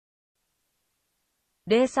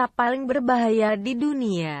Desa paling berbahaya di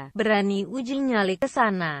dunia, berani uji nyali ke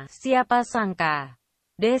sana, siapa sangka.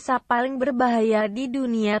 Desa paling berbahaya di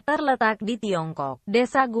dunia terletak di Tiongkok.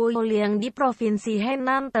 Desa Guoliang di Provinsi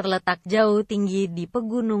Henan terletak jauh tinggi di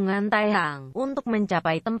pegunungan Taihang. Untuk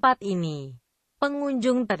mencapai tempat ini,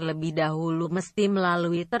 pengunjung terlebih dahulu mesti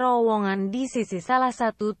melalui terowongan di sisi salah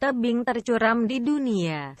satu tebing tercuram di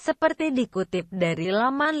dunia, seperti dikutip dari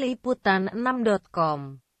laman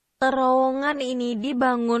liputan6.com. Terowongan ini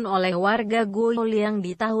dibangun oleh warga Guoliang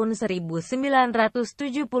di tahun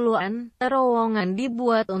 1970-an. Terowongan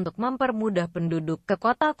dibuat untuk mempermudah penduduk ke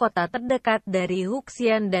kota-kota terdekat dari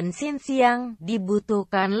Huxian dan Xinjiang.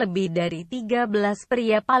 Dibutuhkan lebih dari 13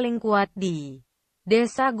 pria paling kuat di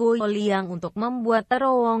Desa Guoliang untuk membuat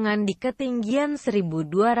terowongan di ketinggian 1.200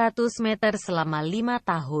 meter selama 5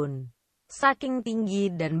 tahun. Saking tinggi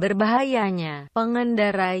dan berbahayanya,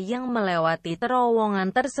 pengendara yang melewati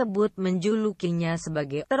terowongan tersebut menjulukinya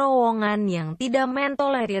sebagai terowongan yang tidak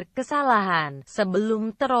mentolerir kesalahan.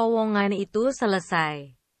 Sebelum terowongan itu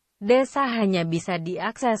selesai, desa hanya bisa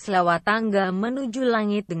diakses lewat tangga menuju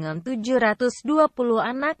langit dengan 720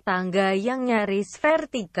 anak tangga yang nyaris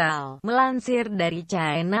vertikal. Melansir dari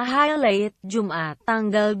China Highlight, Jumat,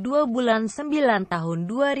 tanggal 2 bulan 9 tahun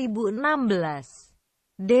 2016.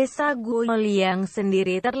 Desa Guoliang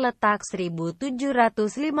sendiri terletak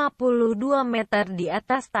 1.752 meter di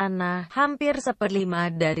atas tanah, hampir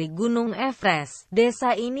seperlima dari Gunung Everest.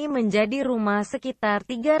 Desa ini menjadi rumah sekitar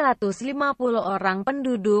 350 orang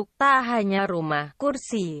penduduk, tak hanya rumah,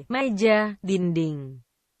 kursi, meja, dinding,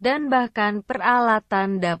 dan bahkan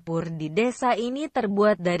peralatan dapur di desa ini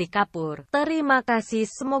terbuat dari kapur. Terima kasih,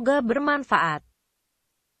 semoga bermanfaat.